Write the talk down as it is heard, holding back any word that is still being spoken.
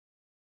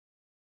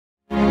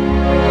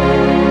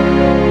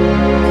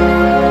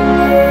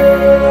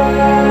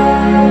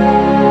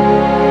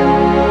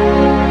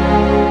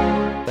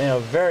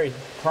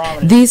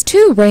These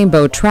two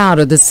rainbow trout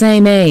are the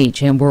same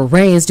age and were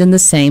raised in the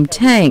same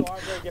tank,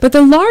 but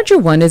the larger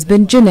one has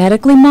been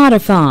genetically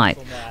modified.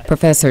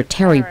 Professor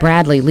Terry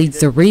Bradley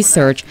leads the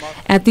research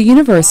at the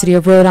University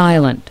of Rhode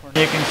Island.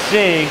 You can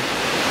see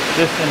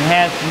this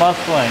enhanced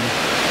muscling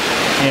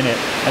in it,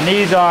 and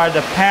these are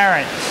the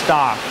parent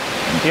stock.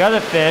 The other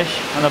fish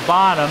on the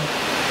bottom,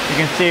 you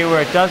can see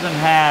where it doesn't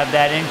have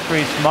that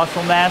increased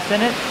muscle mass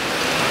in it.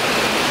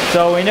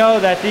 So we know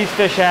that these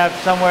fish have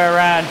somewhere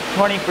around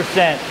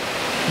 20%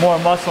 more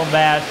muscle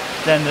mass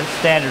than the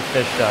standard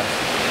fish does.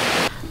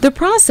 The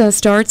process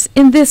starts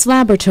in this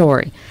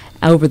laboratory.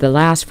 Over the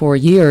last 4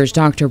 years,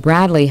 Dr.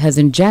 Bradley has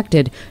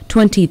injected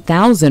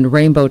 20,000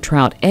 rainbow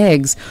trout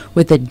eggs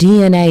with a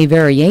DNA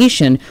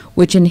variation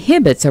which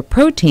inhibits a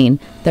protein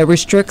that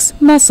restricts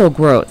muscle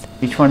growth.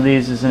 Each one of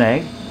these is an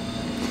egg,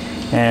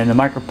 and the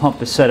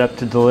micropump is set up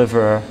to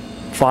deliver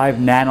 5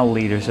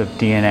 nanoliters of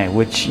DNA,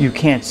 which you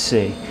can't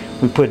see.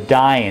 We put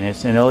dye in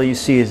it, and all you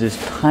see is this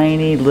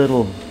tiny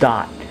little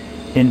dot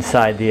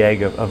inside the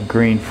egg of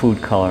green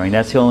food coloring.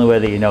 That's the only way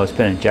that you know it's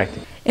been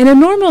injected. In a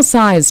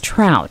normal-sized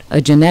trout,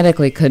 a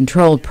genetically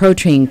controlled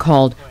protein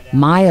called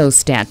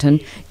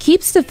myostatin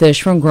keeps the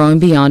fish from growing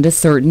beyond a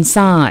certain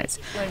size.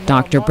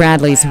 Dr.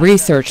 Bradley's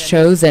research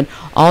shows that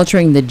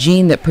altering the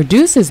gene that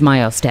produces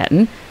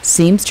myostatin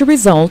seems to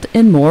result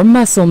in more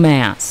muscle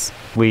mass.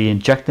 We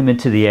inject them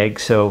into the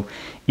egg, so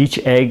each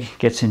egg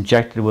gets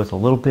injected with a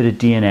little bit of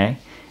DNA.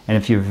 And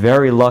if you're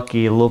very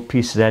lucky, a little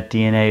piece of that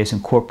DNA is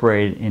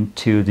incorporated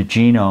into the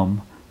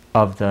genome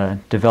of the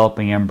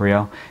developing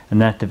embryo,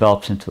 and that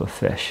develops into a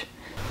fish.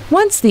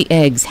 Once the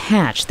eggs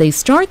hatch, they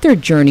start their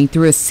journey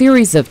through a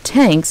series of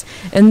tanks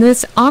in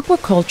this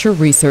aquaculture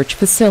research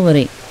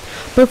facility.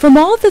 But from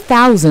all the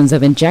thousands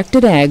of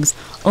injected eggs,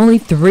 only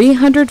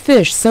 300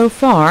 fish so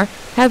far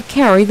have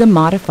carried the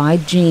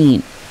modified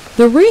gene.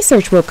 The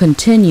research will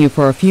continue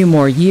for a few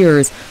more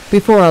years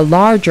before a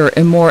larger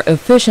and more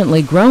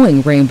efficiently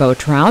growing rainbow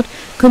trout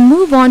can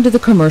move on to the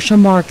commercial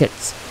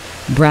markets.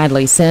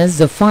 Bradley says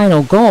the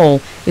final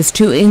goal is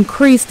to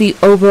increase the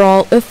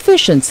overall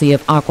efficiency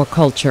of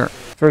aquaculture.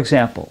 For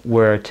example,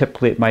 where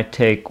typically it might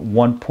take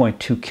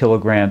 1.2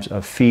 kilograms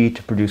of feed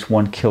to produce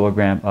 1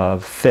 kilogram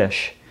of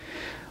fish,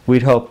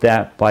 we'd hope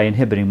that by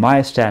inhibiting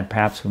myostatin,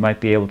 perhaps we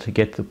might be able to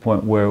get to the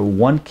point where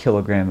 1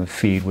 kilogram of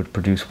feed would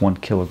produce 1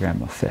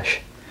 kilogram of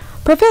fish.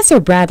 Professor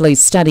Bradley's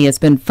study has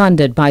been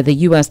funded by the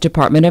U.S.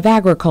 Department of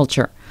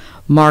Agriculture.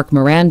 Mark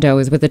Mirando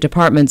is with the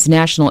department's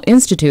National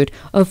Institute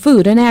of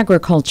Food and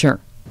Agriculture.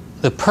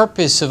 The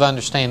purpose of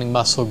understanding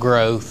muscle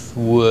growth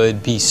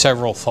would be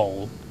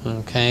several-fold.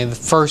 Okay? The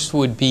first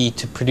would be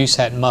to produce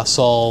that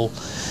muscle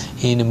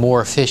in a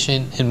more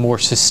efficient and more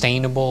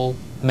sustainable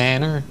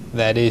manner.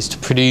 That is, to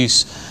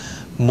produce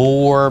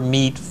more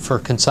meat for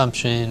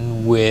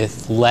consumption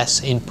with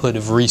less input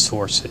of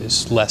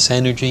resources, less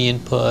energy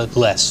input,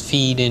 less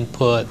feed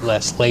input,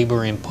 less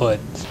labor input.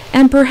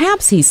 And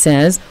perhaps, he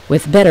says,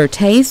 with better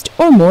taste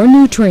or more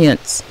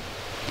nutrients.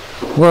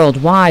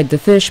 Worldwide, the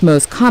fish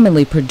most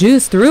commonly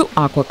produced through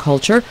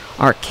aquaculture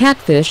are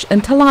catfish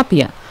and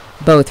tilapia,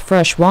 both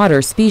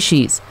freshwater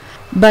species.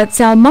 But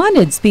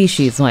salmonid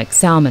species like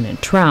salmon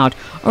and trout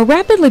are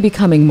rapidly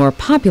becoming more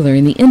popular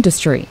in the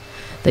industry.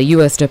 The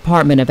U.S.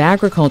 Department of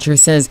Agriculture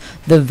says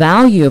the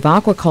value of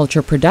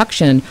aquaculture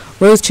production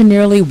rose to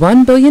nearly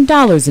 $1 billion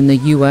in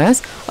the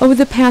U.S. over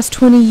the past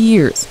 20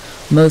 years,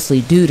 mostly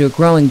due to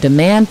growing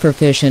demand for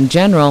fish in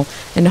general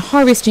and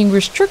harvesting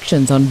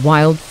restrictions on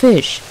wild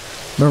fish.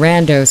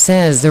 Mirando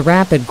says the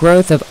rapid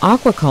growth of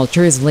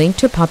aquaculture is linked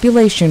to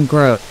population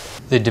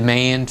growth. The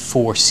demand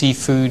for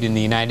seafood in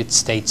the United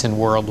States and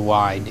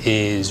worldwide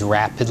is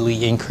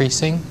rapidly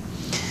increasing.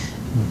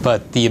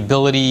 But the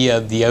ability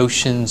of the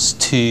oceans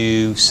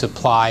to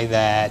supply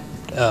that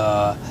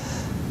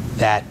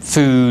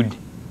food,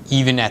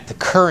 even at the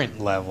current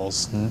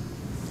levels,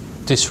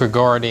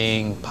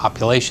 disregarding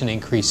population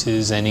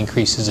increases and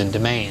increases in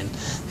demand,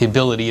 the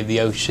ability of the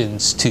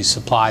oceans to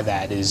supply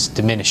that is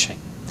diminishing.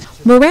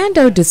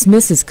 Mirando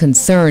dismisses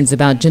concerns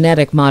about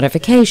genetic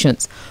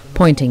modifications,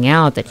 pointing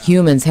out that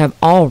humans have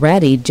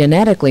already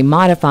genetically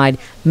modified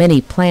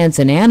many plants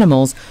and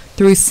animals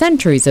through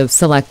centuries of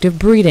selective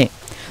breeding.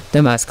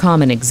 The most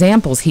common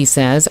examples, he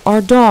says, are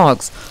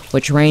dogs,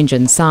 which range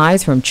in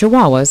size from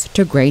Chihuahuas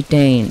to Great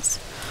Danes.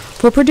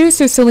 For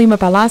producer Zulima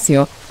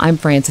Palacio, I'm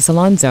Francis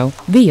Alonzo,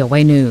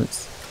 VOA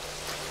News.